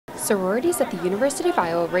Sororities at the University of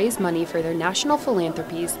Iowa raise money for their national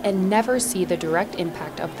philanthropies and never see the direct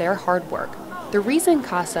impact of their hard work. The reason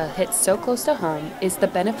CASA hits so close to home is the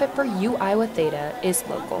benefit for U Iowa Theta is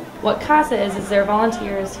local. What CASA is they're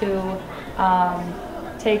volunteers who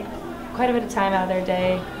take quite a bit of time out of their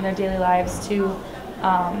day and their daily lives to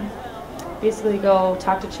basically go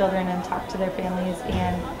talk to children and talk to their families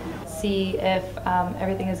and see if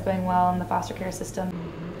everything is going well in the foster care system.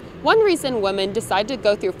 One reason women decide to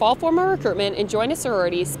go through fall formal recruitment and join a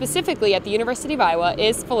sorority, specifically at the University of Iowa,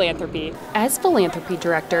 is philanthropy. As philanthropy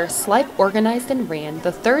director, Slife organized and ran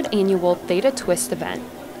the 3rd annual Theta Twist event.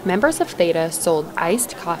 Members of Theta sold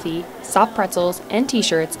iced coffee, soft pretzels, and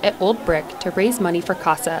t-shirts at Old Brick to raise money for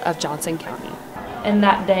CASA of Johnson County. And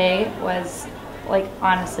that day was, like,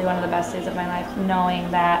 honestly one of the best days of my life,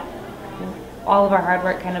 knowing that all of our hard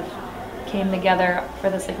work kind of came together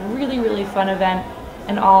for this really, really fun event.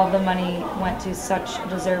 And all of the money went to such a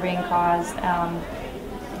deserving cause,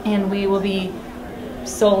 and we will be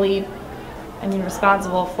solely,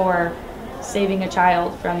 responsible for saving a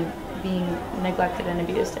child from being neglected and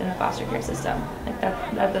abused in the foster care system. Like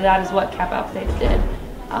that is what KAPPA THETA did,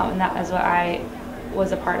 and that is what I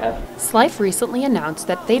was a part of. Slife recently announced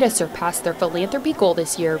that THETA surpassed their philanthropy goal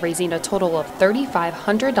this year, raising a total of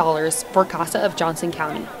 $3,500 for CASA of Johnson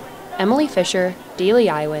County. Emily Fisher, Daily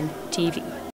Iowan TV.